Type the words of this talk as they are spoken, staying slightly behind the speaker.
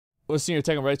listening to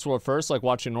taking Rates World first, like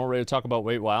watching Norray talk about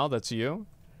Wait WoW, that's you?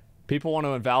 People want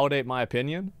to invalidate my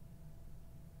opinion?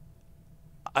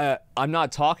 I'm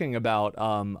not talking about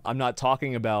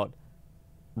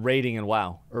raiding in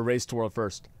WoW or Race to World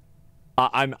First.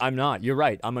 I'm not. You're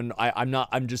right. I'm not.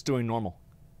 I'm just doing normal.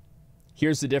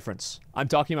 Here's the difference. I'm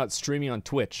talking about streaming on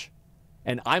Twitch,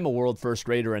 and I'm a World First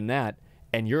Raider in that,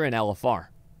 and you're in LFR.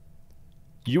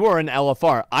 You are in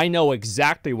LFR. I know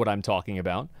exactly what I'm talking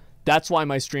about. That's why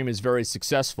my stream is very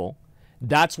successful.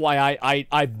 That's why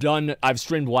I've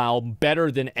streamed WoW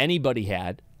better than anybody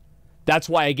had. That's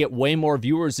why I get way more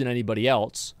viewers than anybody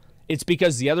else. It's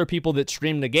because the other people that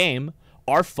stream the game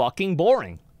are fucking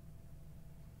boring.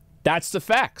 That's the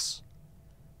facts.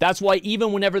 That's why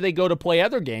even whenever they go to play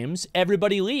other games,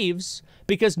 everybody leaves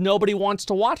because nobody wants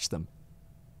to watch them.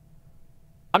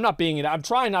 I'm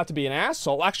trying not to be an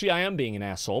asshole. Actually, I am being an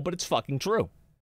asshole, but it's fucking true.